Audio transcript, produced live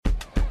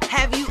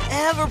Have you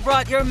ever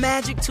brought your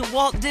magic to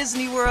Walt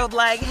Disney World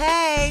like,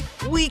 hey,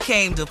 we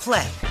came to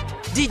play?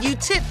 Did you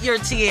tip your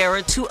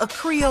tiara to a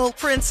Creole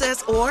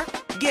princess or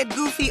get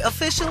goofy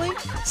officially?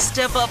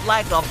 Step up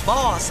like a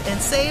boss and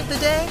save the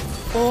day?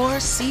 Or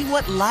see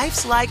what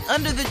life's like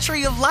under the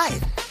tree of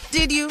life?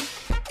 Did you?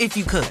 If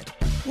you could.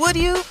 Would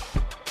you?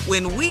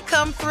 When we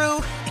come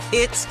through,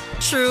 it's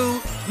true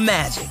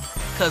magic.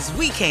 'Cause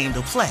we came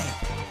to play.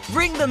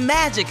 Bring the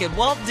magic at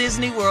Walt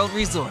Disney World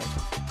Resort.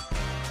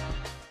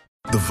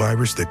 The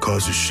virus that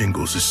causes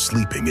shingles is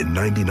sleeping in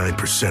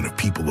 99% of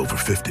people over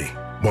 50.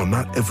 While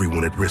not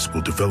everyone at risk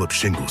will develop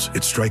shingles,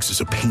 it strikes as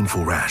a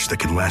painful rash that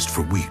can last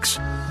for weeks.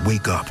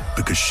 Wake up,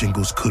 because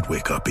shingles could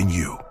wake up in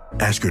you.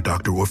 Ask your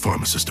doctor or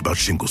pharmacist about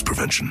shingles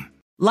prevention.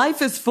 Life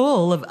is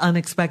full of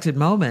unexpected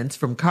moments,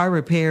 from car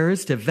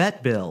repairs to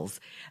vet bills.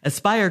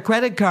 Aspire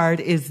Credit Card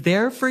is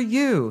there for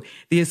you.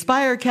 The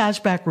Aspire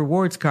Cashback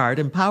Rewards Card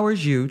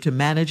empowers you to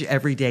manage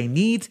everyday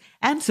needs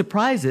and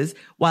surprises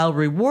while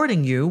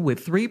rewarding you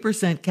with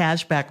 3%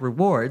 cashback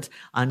rewards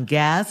on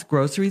gas,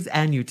 groceries,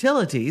 and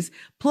utilities,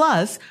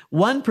 plus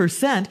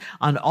 1%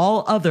 on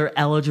all other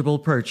eligible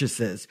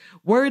purchases.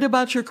 Worried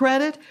about your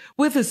credit?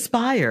 With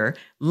Aspire,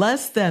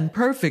 less than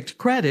perfect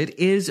credit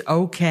is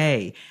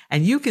okay,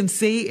 and you can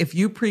see if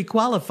you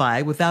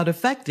pre-qualify without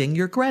affecting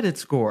your credit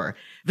score.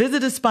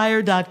 Visit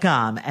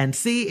Aspire.com and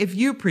see if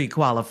you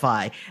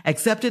pre-qualify.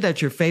 Accepted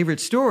at your favorite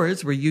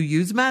stores where you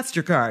use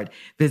MasterCard.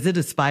 Visit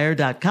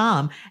Aspire.com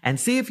and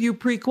see if you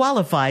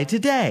pre-qualify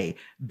today.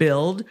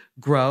 Build,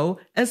 grow,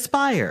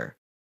 aspire.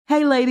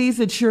 Hey ladies,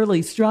 it's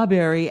Shirley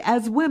Strawberry.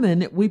 As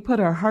women, we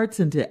put our hearts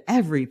into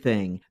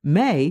everything.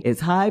 May is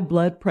High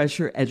Blood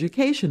Pressure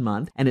Education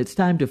Month, and it's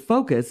time to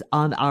focus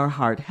on our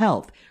heart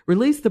health.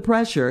 Release the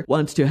Pressure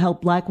wants to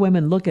help Black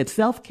women look at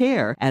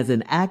self-care as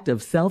an act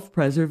of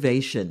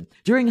self-preservation.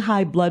 During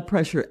High Blood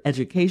Pressure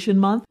Education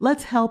Month,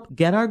 let's help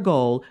get our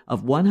goal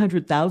of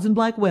 100,000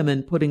 Black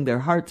women putting their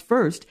hearts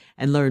first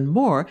and learn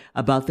more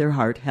about their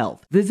heart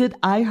health. Visit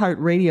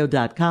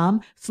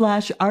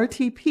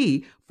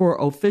iHeartRadio.com/RTP for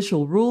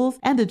official rules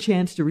and a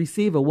chance to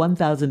receive a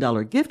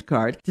 $1,000 gift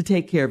card to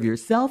take care of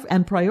yourself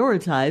and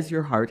prioritize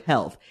your heart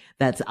health.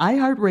 That's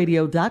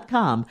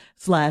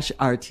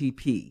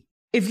iHeartRadio.com/RTP.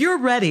 If you're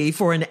ready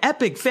for an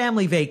epic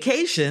family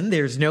vacation,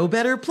 there's no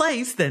better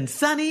place than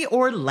sunny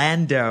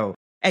Orlando.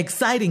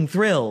 Exciting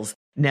thrills,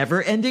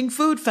 never-ending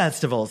food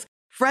festivals,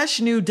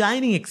 fresh new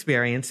dining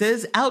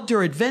experiences,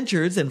 outdoor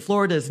adventures in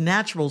Florida's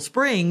natural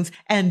springs,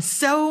 and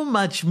so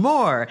much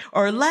more.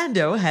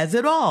 Orlando has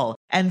it all.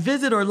 And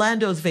Visit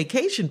Orlando's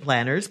vacation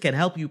planners can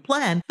help you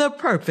plan the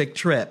perfect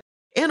trip.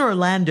 In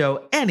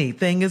Orlando,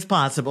 anything is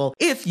possible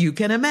if you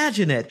can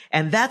imagine it.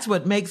 And that's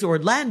what makes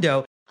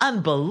Orlando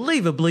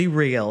unbelievably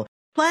real.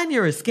 Plan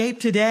your escape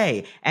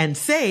today and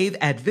save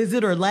at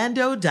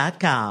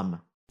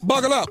visitorlando.com.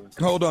 Buckle up.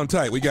 Hold on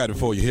tight. We got it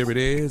for you. Here it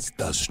is,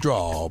 the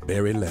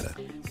Strawberry Letter.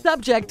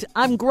 Subject: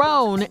 I'm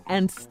grown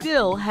and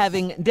still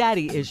having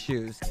daddy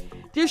issues.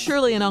 Dear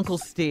Shirley and Uncle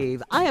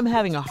Steve, I am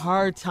having a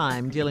hard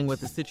time dealing with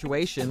the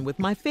situation with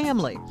my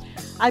family.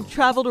 I've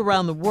traveled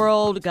around the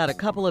world, got a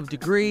couple of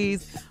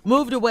degrees,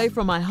 moved away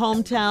from my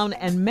hometown,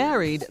 and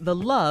married the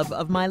love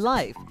of my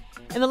life.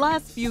 In the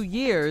last few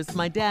years,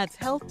 my dad's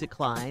health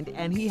declined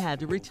and he had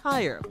to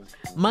retire.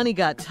 Money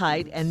got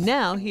tight, and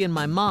now he and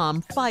my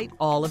mom fight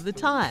all of the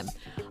time.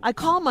 I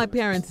call my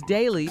parents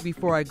daily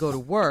before I go to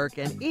work,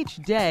 and each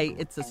day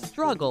it's a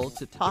struggle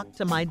to talk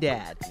to my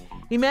dad.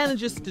 He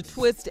manages to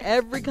twist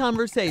every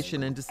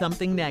conversation into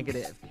something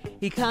negative.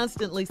 He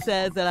constantly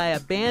says that I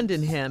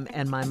abandoned him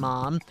and my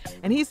mom,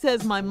 and he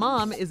says my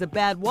mom is a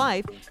bad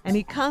wife, and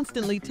he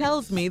constantly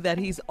tells me that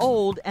he's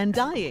old and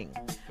dying.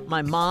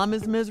 My mom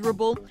is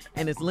miserable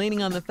and is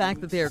leaning on the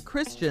fact that they are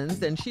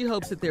Christians, and she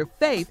hopes that their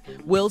faith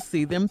will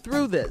see them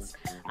through this.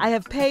 I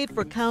have paid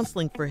for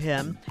counseling for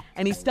him,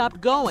 and he stopped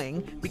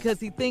going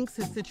because he thinks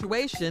his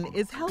situation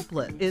is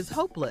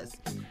hopeless.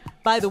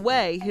 By the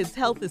way, his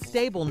health is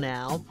stable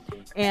now,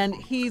 and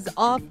he's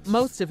off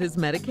most of his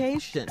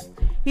medication.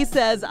 He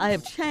says, I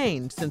have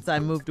changed since I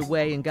moved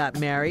away and got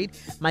married.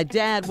 My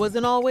dad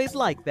wasn't always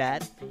like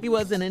that. He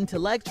was an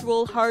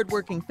intellectual,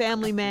 hardworking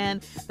family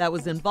man that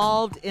was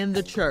involved in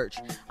the church.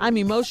 I'm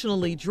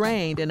emotionally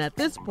drained, and at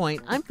this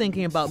point, I'm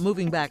thinking about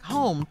moving back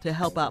home to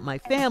help out my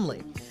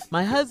family.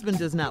 My husband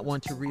does not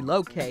want to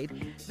relocate.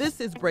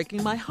 This is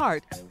breaking my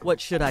heart.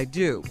 What should I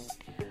do?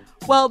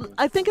 Well,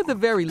 I think at the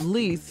very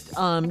least,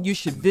 you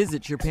should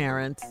visit your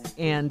parents.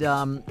 And,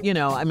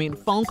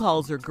 phone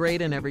calls are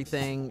great and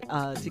everything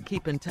to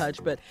keep in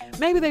touch, but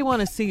maybe they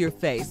want to see your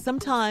face.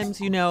 Sometimes,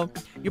 your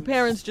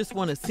parents just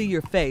want to see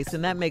your face,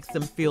 and that makes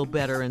them feel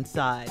better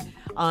inside.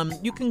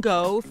 You can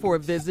go for a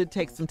visit,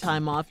 take some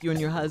time off, you and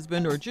your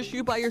husband, or just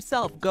you by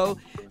yourself. Go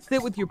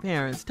sit with your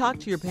parents, talk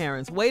to your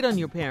parents, wait on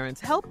your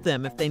parents, help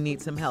them if they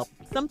need some help.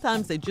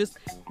 Sometimes they just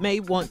may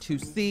want to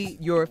see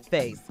your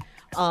face.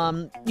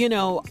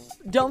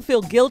 Don't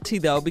feel guilty,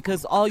 though,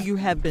 because all you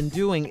have been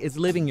doing is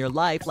living your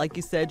life. Like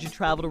you said, you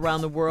traveled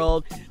around the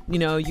world.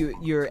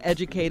 You're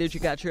educated. You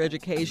got your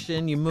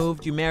education. You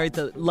moved. You married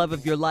the love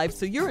of your life.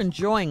 So you're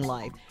enjoying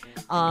life.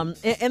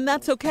 And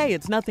that's okay.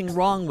 It's nothing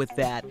wrong with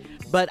that.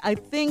 But I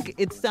think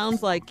it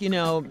sounds like,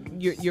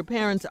 your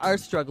parents are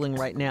struggling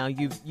right now.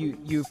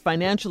 You're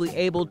financially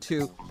able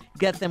to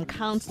get them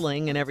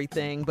counseling and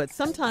everything, but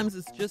sometimes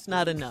it's just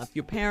not enough.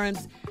 Your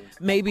parents,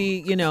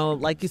 maybe,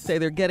 like you say,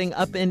 they're getting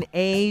up in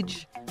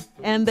age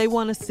and they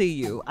want to see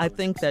you. I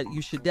think that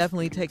you should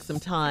definitely take some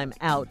time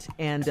out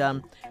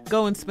and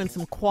go and spend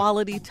some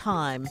quality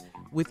time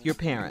with your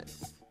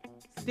parents.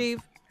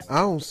 Steve? I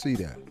don't see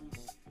that.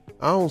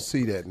 I don't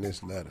see that in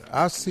this letter.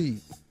 I see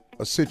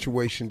a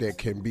situation that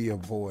can be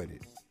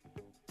avoided.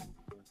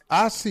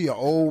 I see an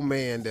old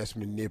man that's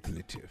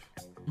manipulative.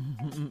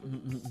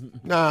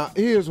 Now,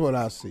 here's what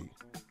I see.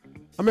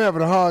 I'm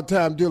having a hard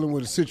time dealing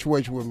with a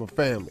situation with my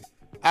family.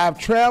 I've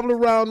traveled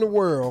around the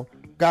world,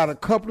 got a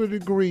couple of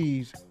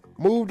degrees,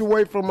 moved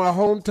away from my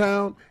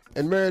hometown,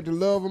 and married the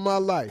love of my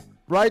life.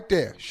 Right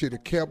there. Should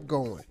have kept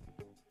going.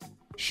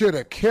 Should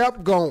have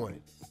kept going.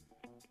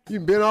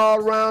 You've been all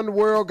around the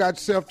world, got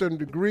yourself them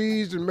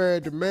degrees, and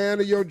married the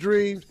man of your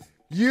dreams.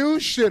 You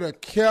should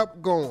have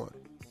kept going.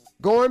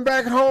 Going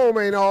back home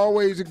ain't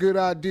always a good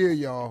idea,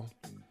 y'all.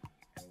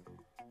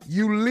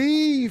 You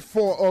leave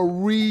for a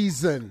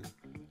reason.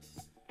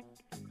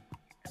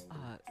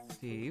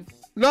 Steve?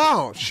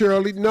 No,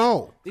 Shirley,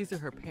 no. These are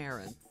her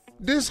parents.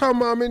 This her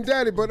mom and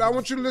daddy, but I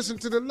want you to listen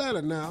to the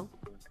letter now.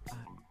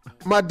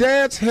 My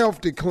dad's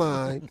health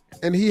declined,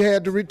 and he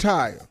had to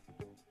retire.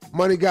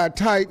 Money got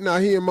tight, now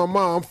he and my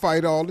mom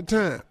fight all the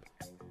time.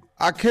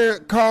 I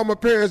can't call my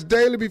parents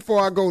daily before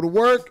I go to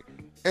work,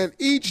 and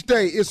each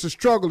day it's a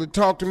struggle to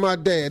talk to my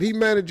dad. He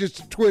manages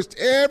to twist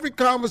every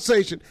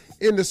conversation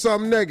into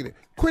something negative.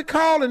 Quit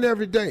calling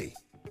every day.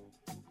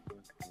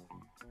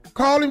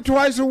 Call him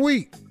twice a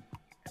week.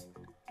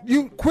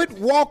 You quit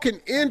walking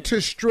into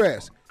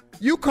stress.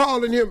 You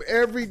calling him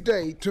every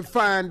day to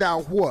find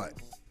out what?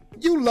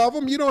 You love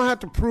him. You don't have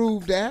to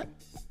prove that.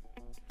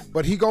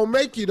 But he gonna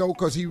make you, though,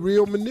 because he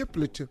real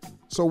manipulative.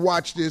 So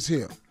watch this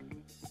here.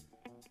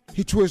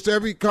 He twists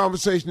every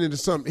conversation into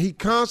something. He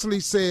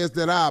constantly says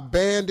that I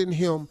abandoned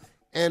him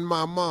and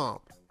my mom.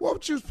 What were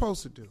you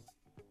supposed to do?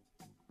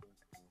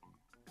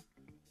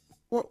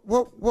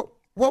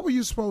 What were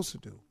you supposed to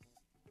do?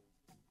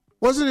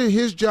 Wasn't it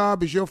his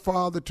job as your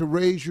father to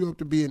raise you up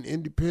to be an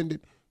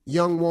independent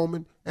young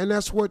woman? And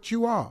that's what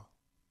you are.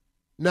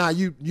 Now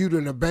you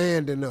done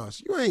abandoned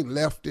us. You ain't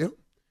left him.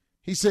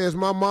 He says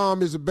my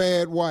mom is a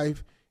bad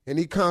wife, and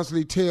he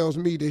constantly tells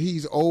me that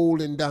he's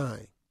old and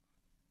dying.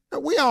 Now,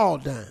 we all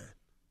dying.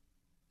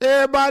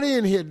 Everybody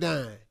in here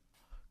dying.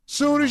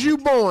 Soon as you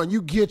born,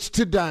 you gets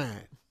to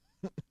dying.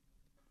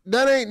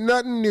 That ain't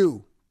nothing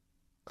new.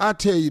 I'll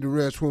tell you the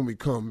rest when we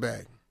come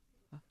back.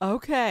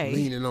 Okay.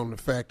 Leaning on the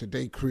fact that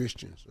they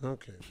Christians.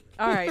 Okay.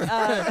 All right.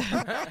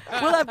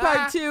 We'll have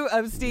part 2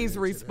 of Steve's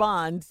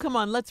response. Come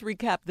on, let's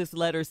recap this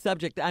letter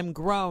subject. I'm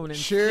grown and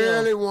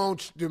Shirley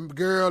wants the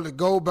girl to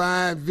go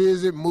by and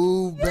visit,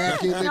 move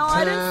back into town. No,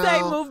 I didn't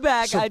say move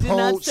back. Support, I did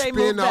not say move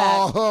back. Spend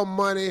all her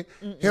money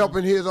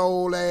helping his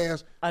old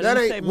ass. That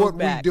ain't what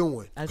we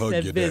doing. I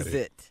said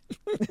visit.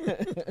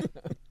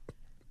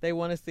 They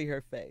want to see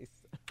her face.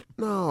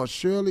 No,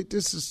 Shirley,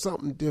 this is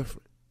something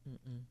different.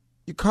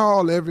 You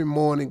call every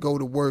morning, go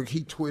to work,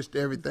 he twists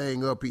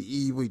everything up, he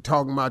evil, he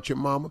talking about your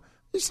mama.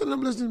 You said,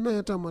 I'm listening to this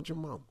man talking about your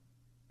mama.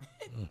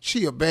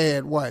 She a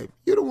bad wife.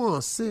 You the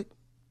one sick.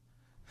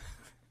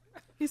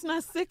 He's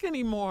not sick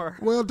anymore.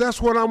 Well,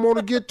 that's what I'm going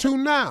to get to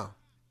now.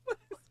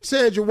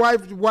 Said your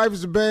wife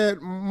is a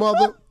bad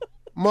mother.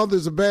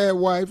 Mother's a bad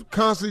wife.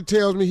 Constantly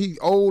tells me he's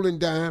old and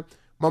dying.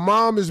 My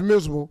mom is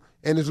miserable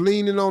and is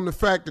leaning on the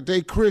fact that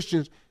they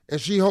Christians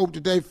and she hoped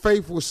that their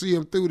faith will see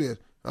him through this.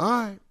 All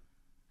right.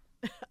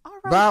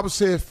 Bible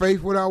says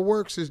faith without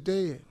works is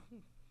dead.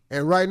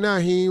 And right now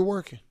he ain't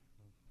working.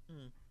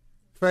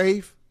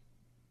 Faith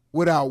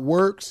without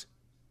works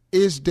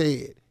is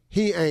dead.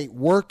 He ain't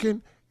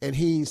working and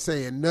he ain't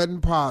saying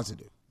nothing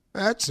positive.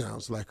 That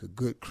sounds like a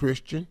good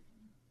Christian.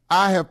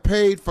 I have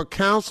paid for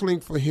counseling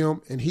for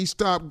him and he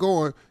stopped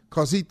going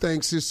because he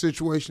thinks his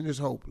situation is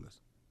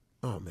hopeless.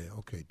 Oh, man,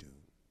 okay, dude.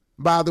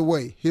 By the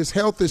way, his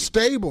health is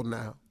stable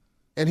now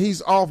and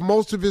he's off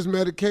most of his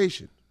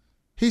medication.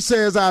 He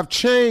says, I've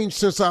changed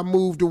since I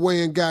moved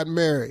away and got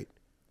married.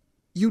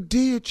 You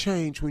did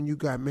change when you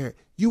got married.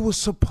 You were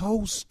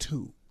supposed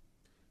to.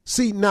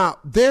 See, now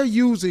they're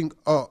using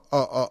an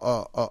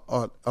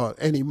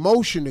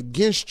emotion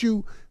against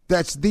you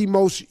that's the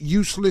most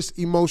useless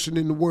emotion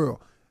in the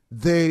world.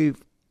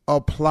 They've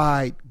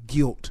applied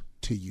guilt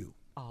to you.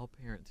 All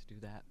parents do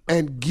that.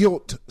 And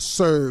guilt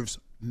serves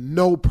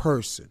no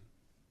person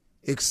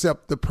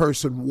except the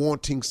person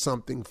wanting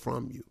something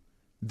from you.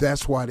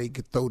 That's why they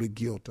could throw the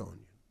guilt on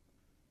you.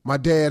 My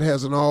dad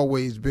hasn't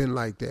always been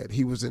like that.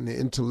 He was an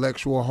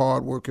intellectual,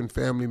 hardworking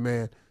family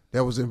man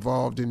that was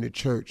involved in the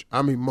church.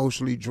 I'm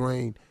emotionally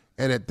drained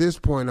And at this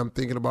point, I'm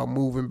thinking about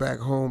moving back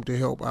home to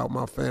help out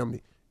my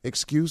family.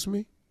 Excuse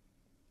me?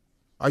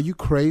 Are you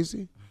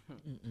crazy?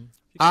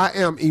 I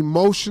am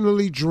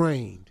emotionally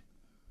drained.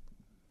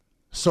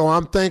 So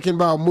I'm thinking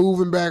about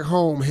moving back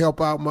home,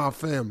 help out my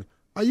family.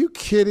 Are you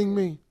kidding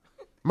me?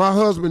 My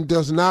husband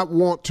does not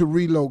want to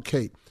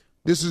relocate.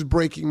 This is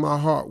breaking my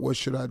heart. What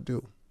should I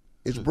do?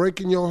 It's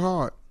breaking your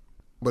heart.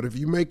 But if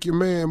you make your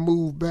man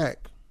move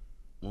back,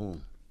 you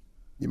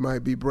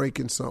might be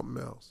breaking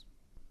something else.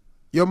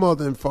 Your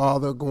mother and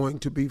father are going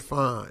to be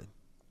fine.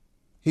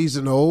 He's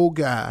an old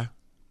guy,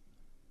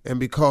 and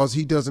because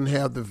he doesn't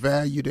have the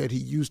value that he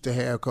used to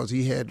have because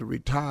he had to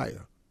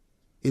retire,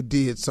 it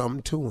did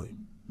something to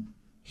him.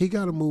 He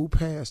got to move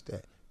past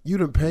that. You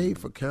done paid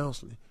for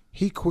counseling.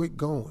 He quit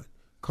going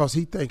because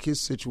he think his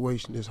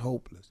situation is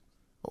hopeless.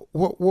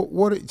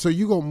 So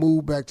you going to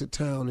move back to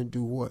town and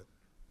do what?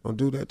 Don't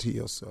do that to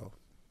yourself.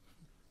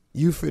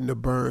 You finna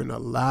burn a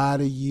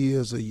lot of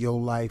years of your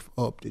life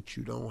up that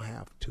you don't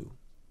have to.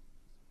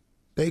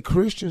 They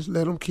Christians,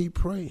 let them keep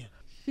praying.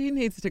 She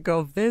needs to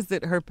go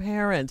visit her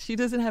parents. She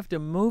doesn't have to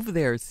move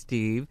there,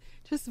 Steve.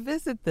 Just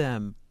visit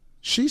them.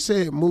 She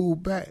said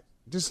move back.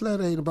 This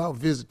letter ain't about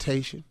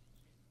visitation.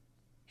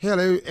 Hell,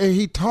 and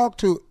he talked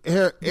to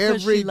her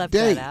every she left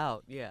day. That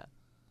out. Yeah.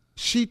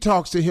 She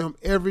talks to him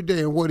every day,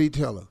 and what'd he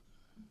tell her?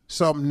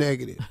 Something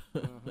negative.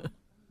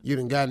 You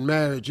done gotten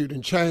married. You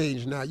done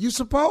changed now. You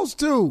supposed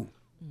to.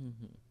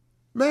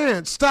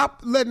 Man,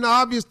 stop letting the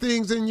obvious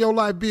things in your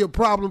life be a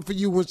problem for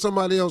you when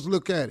somebody else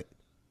look at it.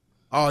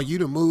 Oh, you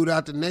done moved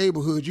out the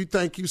neighborhood. You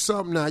think you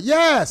something now.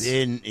 Yes.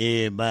 Than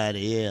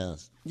everybody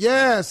else.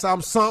 Yes,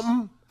 I'm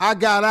something. I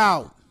got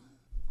out.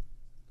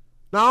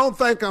 Now, I don't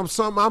think I'm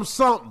something. I'm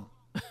something.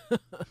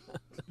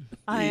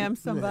 I am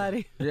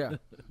somebody. Yeah.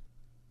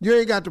 You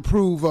ain't got to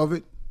prove of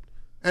it.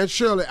 And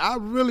Shirley, I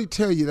really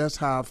tell you that's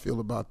how I feel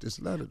about this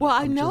letter. Well,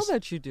 I I'm know just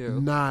that you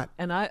do. Not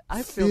and I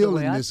feel the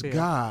way feeling I this feel.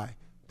 guy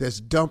that's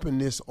dumping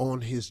this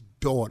on his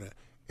daughter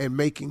and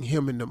making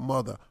him and the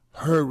mother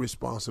her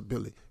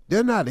responsibility.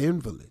 They're not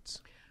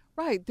invalids.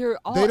 Right. They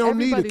don't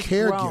need a everybody's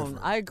caregiver. grown.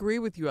 I agree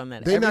with you on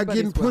that. They're not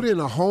Everybody's getting put grown. in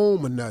a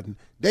home or nothing.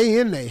 They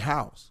in their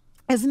house.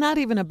 It's not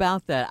even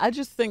about that. I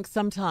just think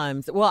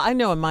sometimes, well, I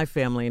know in my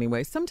family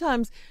anyway,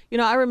 sometimes,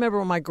 I remember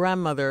when my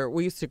grandmother,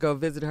 we used to go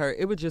visit her,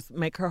 it would just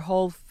make her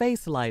whole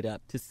face light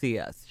up to see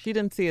us. She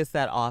didn't see us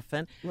that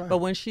often, but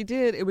when she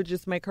did, it would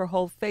just make her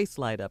whole face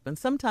light up. And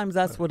sometimes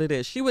that's what it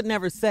is. She would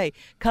never say,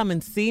 come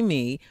and see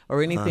me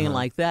or anything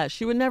like that.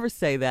 She would never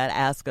say that,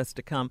 ask us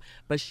to come,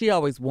 but she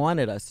always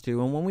wanted us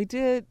to. And when we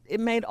did, it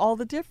made all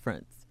the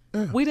difference.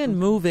 We didn't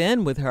move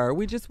in with her.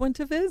 We just went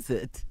to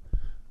visit.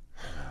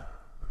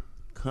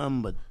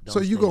 Come, but don't So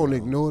you stay gonna long.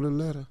 ignore the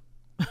letter?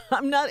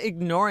 I'm not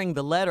ignoring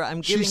the letter.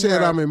 I'm giving She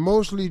said, her. I'm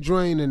emotionally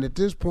drained, and at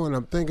this point,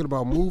 I'm thinking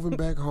about moving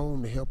back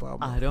home to help out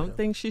my I don't family.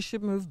 think she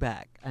should move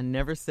back. I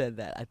never said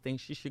that. I think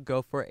she should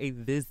go for a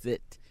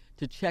visit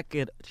to check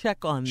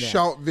on them.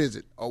 Short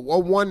visit,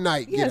 or one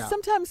night, Yeah, get out.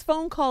 sometimes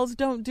phone calls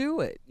don't do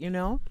it,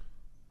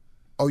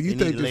 Oh, you You think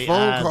need to the lay phone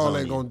eyes call on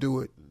ain't you. gonna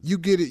do it? You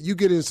get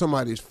in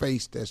somebody's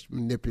face that's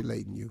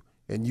manipulating you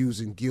and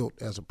using guilt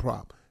as a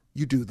prop.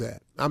 You do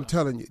that. I'm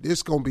telling you,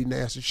 this gonna be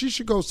nasty. She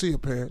should go see her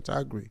parents.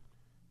 I agree.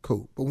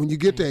 Cool. But when you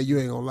get there, you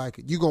ain't gonna like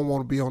it. You gonna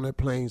want to be on that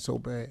plane so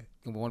bad.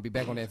 You want to be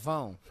back on that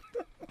phone.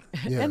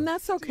 Yeah. And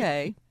that's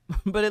okay.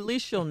 But at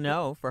least she'll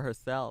know for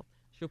herself.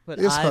 She'll put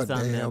It's her eyes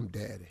on damn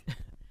them.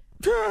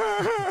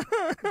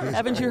 daddy.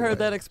 Haven't you heard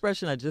that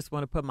expression? I just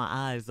want to put my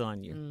eyes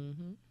on you.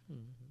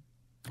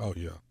 Oh,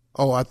 yeah.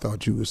 Oh, I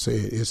thought you would say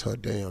it's her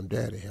damn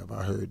daddy. Have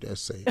I heard that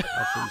say? I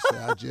think say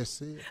I just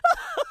said.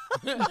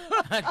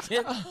 I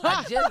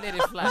just let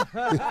it fly.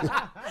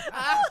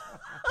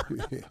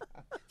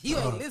 You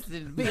ain't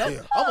listening to me. I'm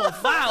on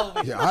fire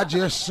over here. Yeah, I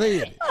just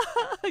said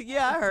it.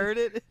 Yeah, I heard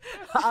it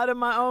out of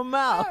my own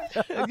mouth.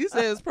 You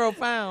said it's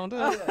profound.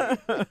 Huh?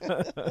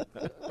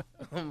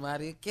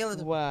 Somebody killing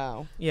him.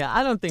 Wow. Yeah,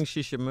 I don't think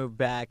she should move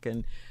back,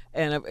 and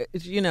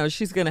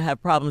she's going to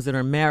have problems in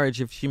her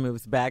marriage if she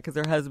moves back because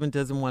her husband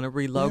doesn't want to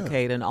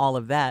relocate and all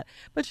of that.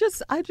 But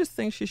I just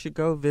think she should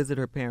go visit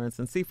her parents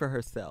and see for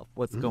herself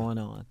what's going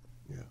on.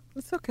 Yeah.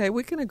 It's okay.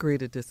 We can agree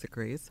to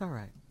disagree. It's all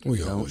right. We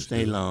Don't always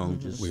stay do. long.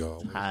 Just We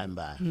always high and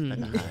by. Like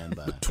a high and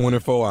by.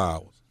 24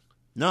 hours.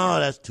 No,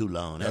 that's too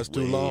long. That's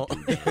too way long. Too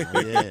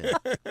long. Yeah.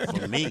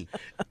 For me.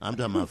 I'm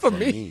talking about for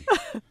me.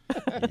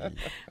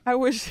 I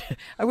wish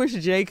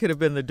Jay could have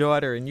been the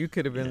daughter and you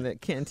could have been the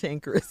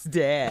cantankerous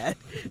dad,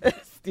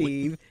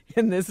 Steve,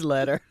 in this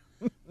letter.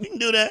 You can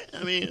do that.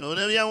 I mean,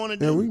 whatever y'all want to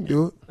do. Yeah, we can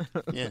do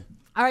it. Yeah.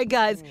 All right,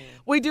 guys,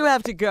 we do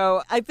have to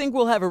go. I think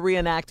we'll have a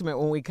reenactment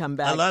when we come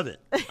back. I love it.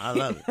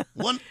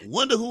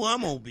 Wonder who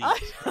I'm going to be.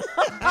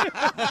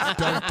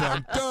 Dun,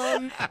 dun,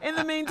 dun. In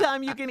the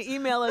meantime, you can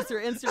email us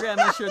or Instagram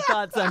us your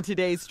thoughts on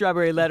today's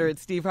Strawberry Letter at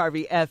Steve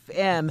Harvey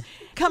FM.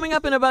 Coming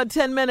up in about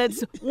 10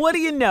 minutes, what do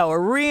you know? A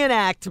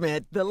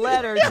reenactment. The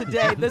letter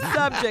today, the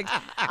subject,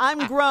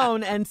 I'm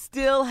grown and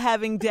still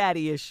having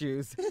daddy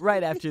issues.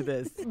 Right after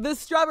this. The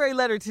Strawberry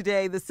Letter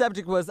today, the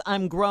subject was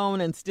I'm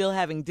grown and still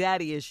having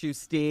daddy issues,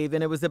 Steve.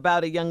 And it was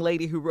about a young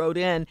lady who wrote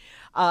in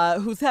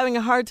who's having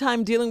a hard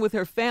time dealing with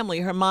her family,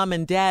 her mom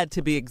and dad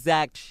to be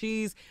exact.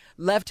 She's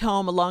left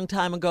home a long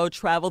time ago,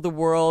 traveled the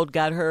world,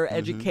 got her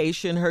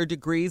education, her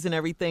degrees and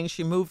everything.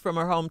 She moved from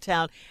her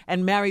hometown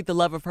and married the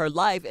love of her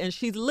life, and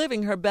she's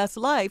living her best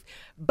life.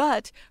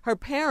 But her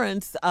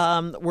parents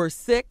were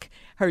sick.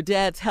 Her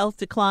dad's health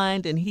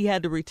declined, and he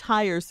had to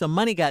retire, so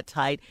money got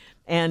tight.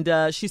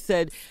 And she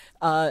said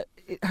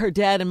her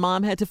dad and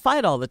mom had to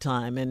fight all the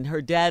time, and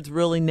her dad's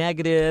really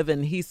negative,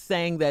 and he's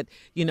saying that,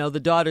 you know, the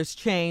daughter's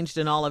changed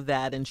and all of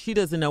that, and she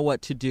doesn't know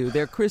what to do.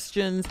 They're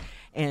Christians,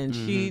 and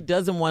she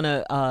doesn't want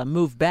to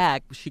move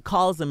back. She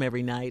calls them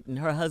every night, and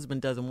her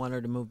husband doesn't want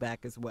her to move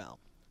back as well.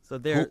 So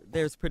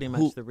there's pretty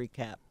much the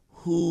recap.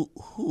 Who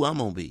I'm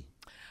gonna be?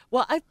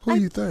 Well, Who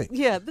you think?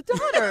 Yeah, the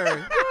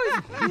daughter.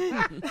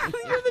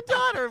 You're the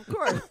daughter, of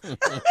course.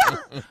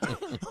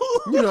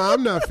 You know,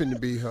 I'm not finna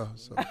be her.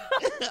 So.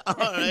 All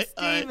right,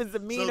 Steve is a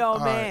mean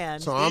old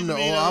man. So I'm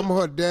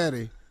her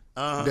daddy.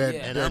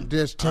 That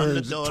just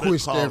turns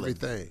twist calling.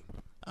 everything.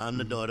 I'm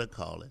the daughter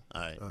calling.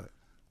 All right.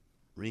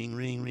 Ring,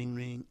 ring, ring,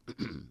 ring.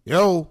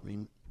 Yo.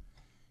 Ring.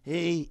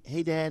 Hey,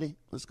 Daddy.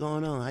 What's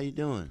going on? How you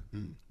doing?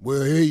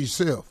 Well, hear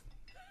yourself.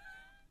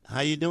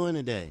 How you doing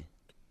today?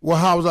 Well,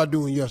 how was I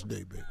doing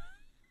yesterday, baby?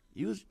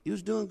 You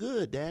was doing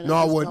good, Daddy. No,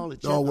 I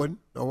wasn't.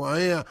 No, I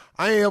ain't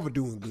ever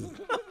doing good.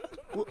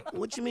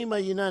 What you mean by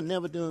you're not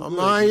never doing good?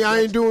 I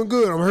ain't doing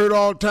good. I'm hurt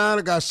all the time.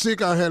 I got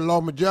sick. I had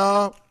lost my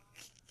job.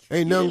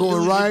 Ain't nothing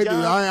going right.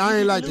 I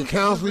ain't like the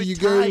counselor you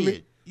gave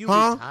me.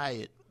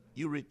 Retired.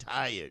 You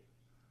retired.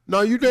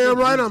 No, you damn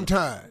right I'm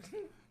tired.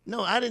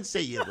 No, I didn't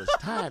say you was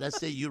tired. I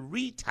said you're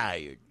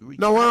retired.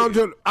 No,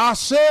 I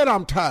said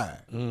I'm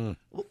tired.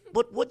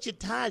 But what you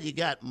tired? You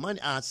got money.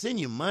 I send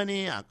you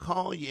money. I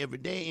call you every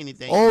day.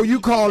 Anything. Oh, you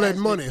call that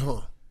money,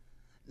 huh?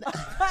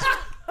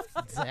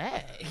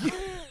 Dang.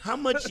 How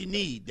much you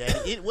need,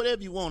 Daddy?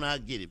 Whatever you want, I'll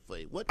get it for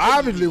you.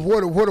 Obviously,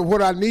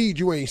 what I need,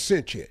 you ain't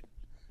sent yet.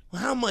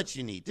 Well, how much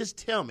you need? Just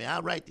tell me.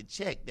 I'll write the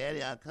check,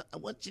 Daddy.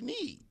 What you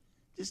need?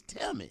 Just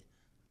tell me.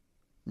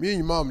 Me and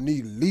your mama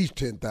need at least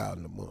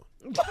 $10,000 a month.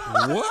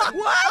 What?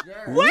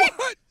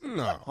 What?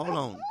 No. Hold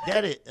on,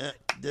 Daddy.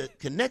 The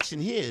connection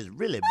here is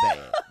really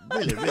bad.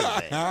 Really,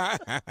 really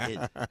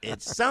bad.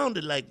 It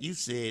sounded like you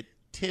said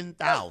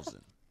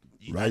 10,000.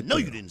 Right I know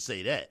there. you didn't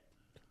say that.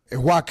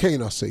 And why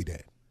can't I say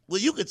that? Well,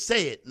 you could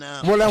say it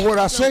now. Well, that's what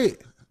I said.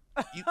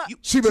 You,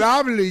 See, but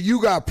obviously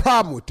you got a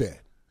problem with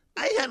that.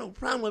 I ain't had no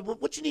problem with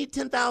it. What you need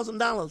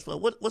 $10,000 for?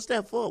 What's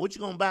that for? What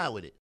you gonna buy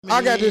with it?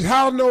 I got this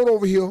house note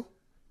over here.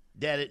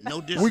 Daddy, no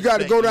disrespect. We got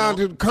to go down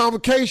to the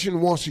convocation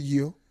once a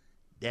year.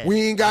 Daddy,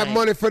 we ain't got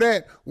money for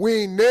that. We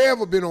ain't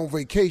never been on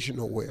vacation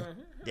nowhere.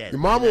 Daddy, Your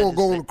mama will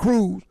go on a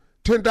cruise,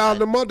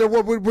 $10,000 a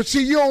month. But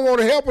see, you don't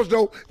want to help us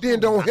though. Then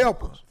don't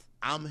help us.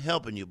 I'm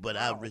helping you, but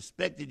I've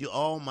respected you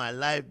all my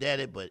life,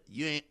 Daddy. But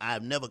you ain't.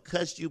 I've never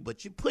cussed you,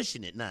 but you're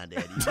pushing it now,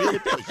 Daddy. You really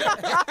pushing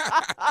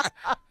it.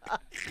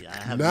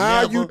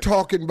 Now you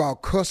talking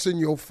about cussing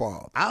your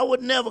father. I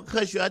would never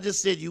cuss you. I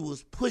just said you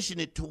was pushing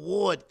it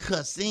toward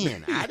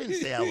cussing. I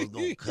didn't say I was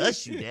gonna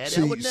cuss you,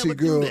 Daddy. I would never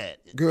do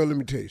that. Girl, let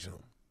me tell you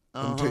something.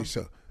 Let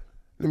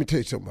me tell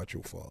you something about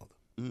your father.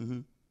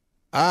 Mm-hmm.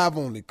 I've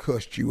only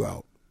cussed you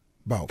out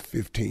about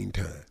 15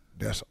 times.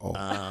 That's all.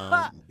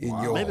 In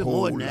your maybe whole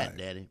more than life. that,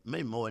 Daddy.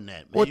 Maybe more than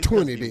that. What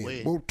 20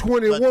 then? Well,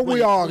 20. What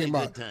we arguing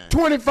about?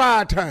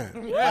 25 times.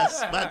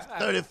 About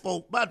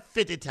 34, about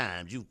 50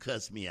 times you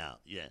cussed me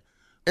out. Yeah.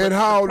 And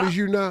how old is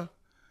you now?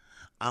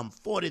 I'm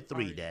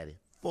 43, Daddy.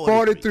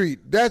 43.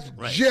 That's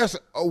right. Just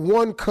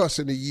one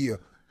cussing a year,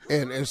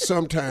 and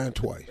sometimes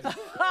twice.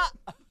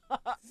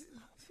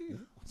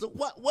 So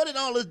what did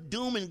all this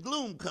doom and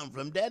gloom come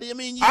from, Daddy? I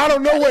mean, I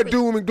don't know where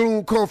doom and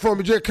gloom come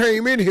from. It just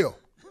came in here.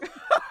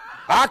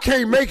 I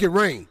can't make it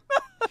rain.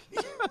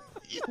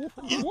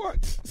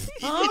 What?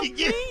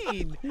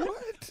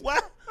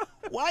 What?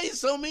 Why are you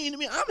so mean to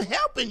me? I'm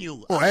helping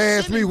you.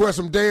 Ask me where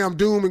some damn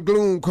doom and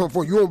gloom come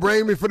from. You gonna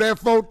blame me for that,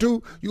 folk,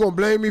 too? You gonna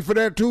blame me for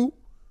that, too?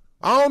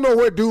 I don't know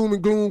where doom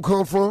and gloom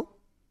come from.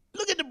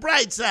 Look at the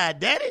bright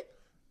side, Daddy.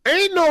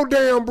 Ain't no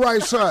damn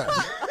bright side.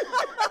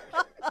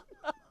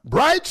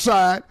 Bright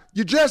side?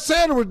 You just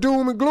said it was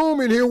doom and gloom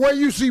in here. Where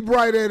you see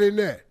bright at in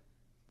that?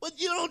 But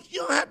you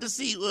don't have to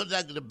see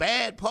like the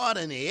bad part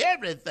in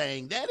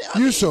everything, Daddy.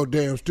 You so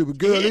damn stupid,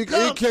 girl. It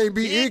can't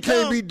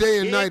be day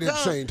and night at the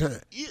same time.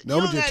 You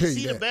don't have to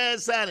see the bad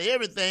side of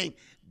everything.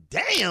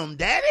 Damn,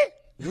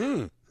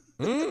 Daddy.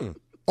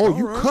 Oh,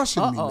 you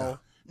cussing me now?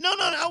 No,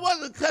 I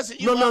wasn't cussing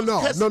you. No.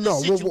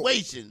 The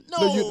situation.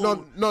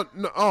 No.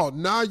 Oh,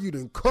 now you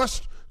done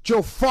cussed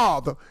your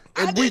father,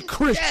 and we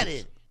Christians.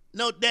 Daddy,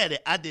 No, Daddy,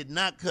 I did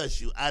not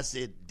cuss you. I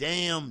said,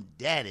 damn,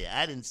 Daddy.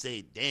 I didn't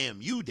say, damn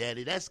you,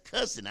 Daddy. That's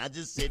cussing. I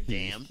just said,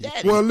 damn,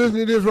 Daddy. Well, listen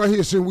to this right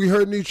here. Since we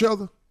hurting each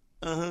other,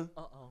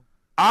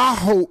 I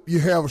hope you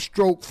have a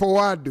stroke before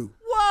I do.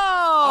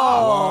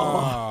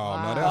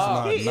 Oh, no, that's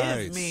not He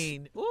nice. is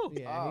mean. Ooh.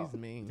 Yeah, he's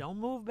mean. Don't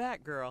move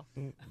back, girl.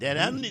 Daddy,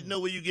 I need to know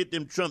where you get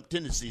them Trump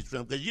tendencies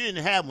from, because you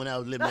didn't have when I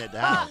was living at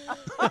the house.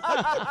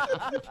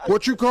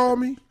 What you call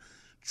me?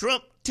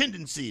 Trump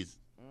tendencies.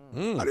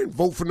 I didn't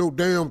vote for no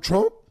damn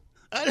Trump.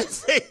 I didn't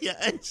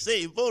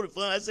say you voted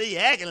for him. I said you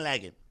acting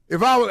like it.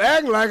 If I was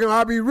acting like him,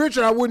 I'd be rich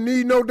and I wouldn't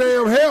need no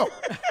damn help.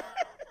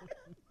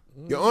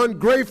 You're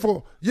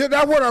ungrateful. Yeah,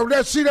 that's what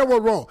that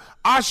was wrong.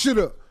 I should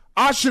have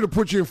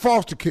put you in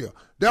foster care.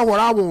 That's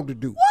what I wanted to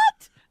do.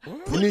 What?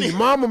 And then your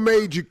mama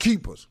made you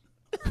keepers.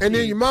 And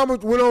then your mama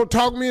went on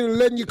talking to me and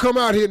letting you come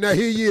out here. Now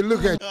here you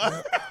look at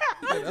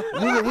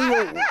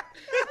you.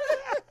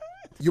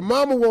 Your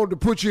mama wanted to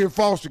put you in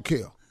foster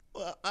care.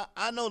 Well,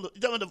 I know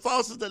some of the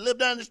fosters that live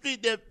down the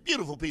street, they're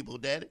beautiful people,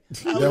 Daddy.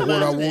 That's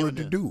what I wanted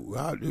to do.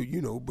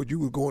 But you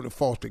were going to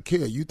foster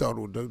care. You thought it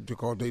was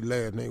because their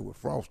last name was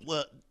Foster.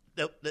 Well,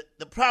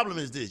 the problem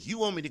is this. You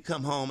want me to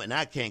come home, and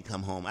I can't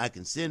come home. I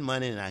can send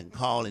money, and I can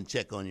call and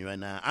check on you right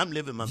now. I'm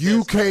living my best life.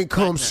 You can't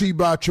come see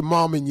about your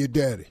mom and your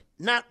daddy.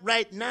 Not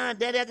right now,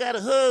 Daddy. I got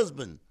a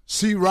husband.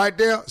 See right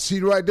there?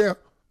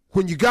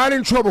 When you got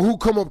in trouble, who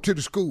come up to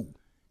the school?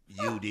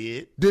 You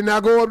did. Didn't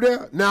I go up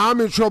there? Now I'm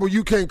in trouble.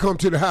 You can't come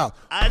to the house.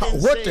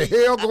 What the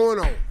hell going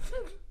on?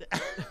 I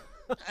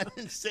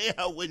didn't say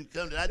I wouldn't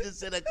come. I just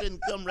said I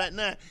couldn't come right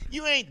now.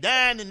 You ain't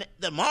dying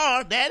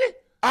tomorrow, Daddy.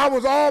 I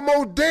was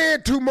almost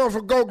dead 2 months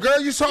ago, girl.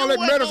 You saw that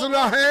medicine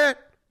I had?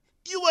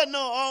 You wasn't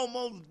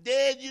almost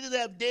dead. You just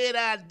have dead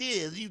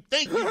ideas. You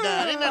think you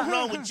died. Ain't nothing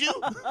wrong with you.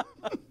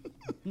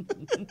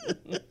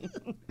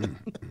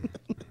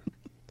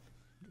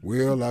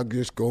 Well, I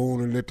just go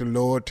on and let the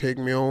Lord take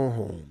me on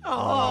home.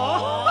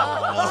 Oh,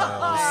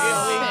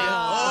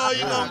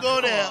 you gonna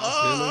go there?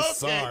 Oh, okay.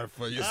 Sorry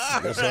for you.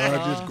 That's how I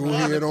just go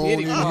ahead on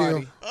in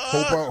here.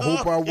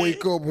 Hope I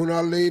wake up when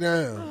I lay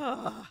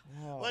down.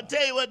 Well, I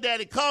tell you what,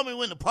 Daddy, call me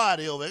when the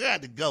party over. I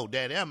got to go,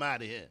 Daddy. I'm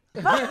out of here.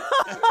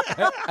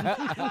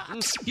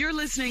 You're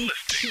listening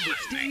to the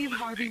Steve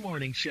Harvey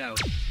Morning Show.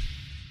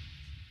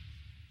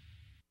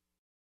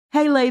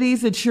 Hey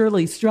ladies, it's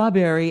Shirley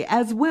Strawberry.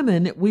 As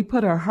women, we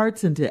put our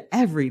hearts into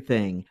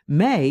everything.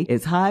 May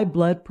is High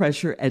Blood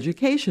Pressure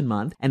Education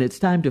Month, and it's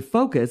time to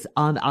focus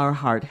on our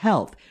heart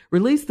health.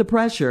 Release the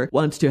Pressure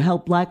wants to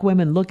help Black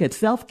women look at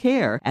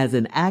self-care as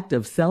an act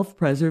of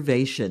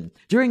self-preservation.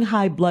 During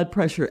High Blood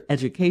Pressure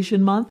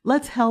Education Month,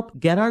 let's help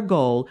get our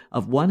goal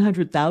of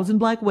 100,000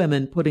 Black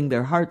women putting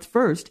their hearts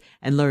first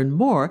and learn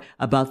more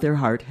about their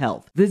heart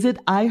health.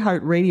 Visit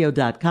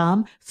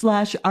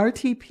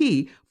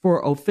iHeartRadio.com/RTP for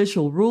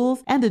official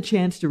rules and a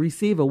chance to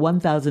receive a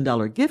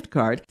 $1,000 gift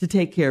card to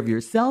take care of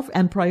yourself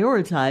and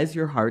prioritize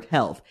your heart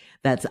health.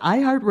 That's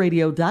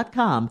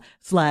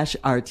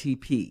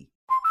iHeartRadio.com/RTP.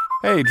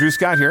 Hey, Drew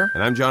Scott here,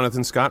 and I'm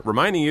Jonathan Scott,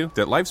 reminding you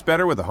that life's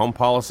better with a home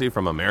policy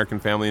from American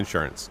Family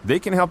Insurance. They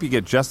can help you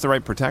get just the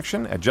right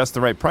protection at just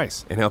the right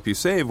price and help you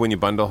save when you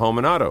bundle home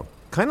and auto.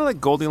 Kind of like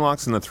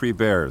Goldilocks and the Three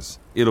Bears.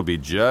 It'll be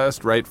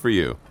just right for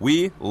you.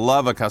 We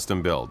love a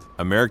custom build.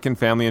 American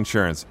Family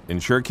Insurance.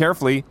 Insure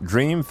carefully,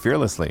 dream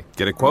fearlessly.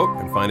 Get a quote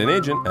and find an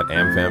agent at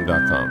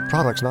amfam.com.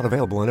 Products not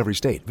available in every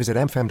state. Visit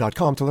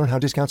amfam.com to learn how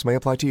discounts may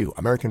apply to you.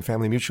 American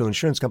Family Mutual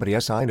Insurance Company,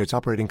 SI, and its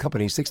operating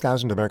company,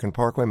 6000 American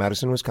Parkway,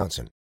 Madison,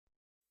 Wisconsin.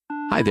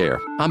 Hi there,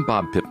 I'm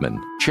Bob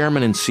Pittman,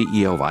 Chairman and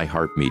CEO of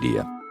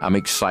iHeartMedia. I'm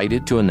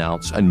excited to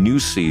announce a new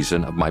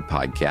season of my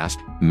podcast,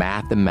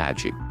 Math and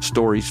Magic,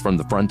 Stories from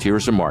the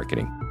Frontiers of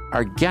Marketing.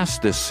 Our guests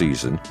this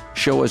season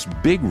show us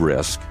big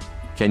risk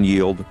can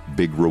yield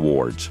big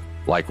rewards,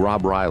 like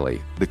Rob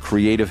Riley, the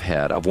creative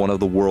head of one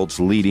of the world's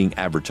leading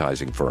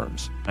advertising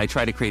firms. I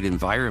try to create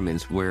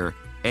environments where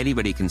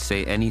anybody can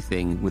say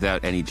anything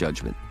without any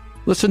judgment.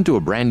 Listen to a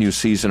brand new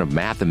season of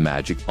Math and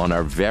Magic on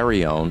our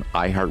very own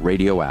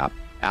iHeartRadio app,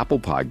 Apple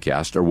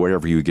Podcast, or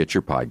wherever you get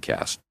your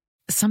podcast.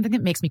 Something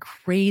that makes me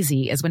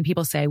crazy is when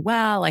people say,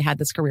 well, I had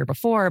this career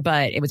before,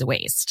 but it was a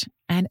waste.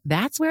 And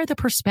that's where the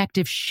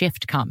perspective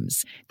shift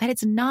comes, that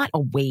it's not a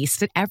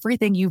waste, that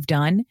everything you've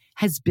done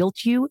has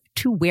built you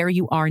to where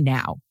you are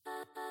now.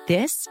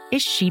 This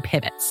is She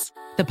Pivots,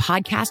 the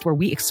podcast where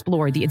we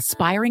explore the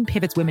inspiring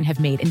pivots women have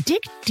made and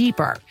dig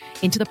deeper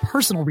into the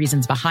personal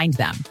reasons behind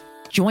them.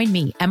 Join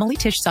me, Emily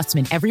Tish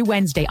Sussman, every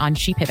Wednesday on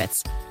She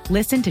Pivots.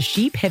 Listen to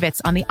She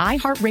Pivots on the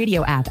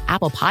iHeartRadio app,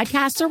 Apple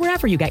Podcasts, or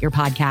wherever you get your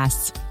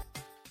podcasts.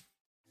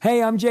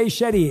 Hey, I'm Jay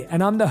Shetty,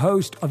 and I'm the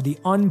host of the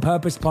On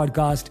Purpose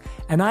podcast,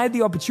 and I had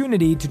the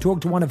opportunity to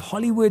talk to one of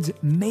Hollywood's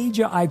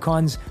major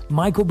icons,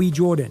 Michael B.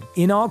 Jordan.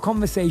 In our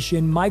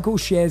conversation, Michael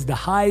shares the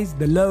highs,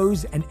 the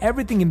lows, and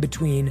everything in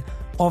between,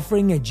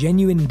 offering a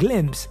genuine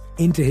glimpse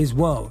into his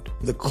world.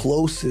 The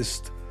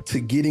closest to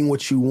getting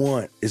what you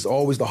want is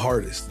always the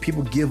hardest.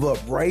 People give up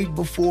right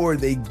before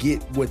they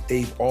get what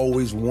they've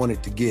always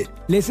wanted to get.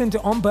 Listen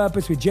to On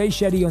Purpose with Jay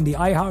Shetty on the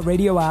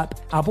iHeartRadio app,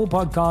 Apple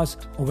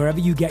Podcasts, or wherever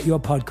you get your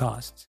podcasts.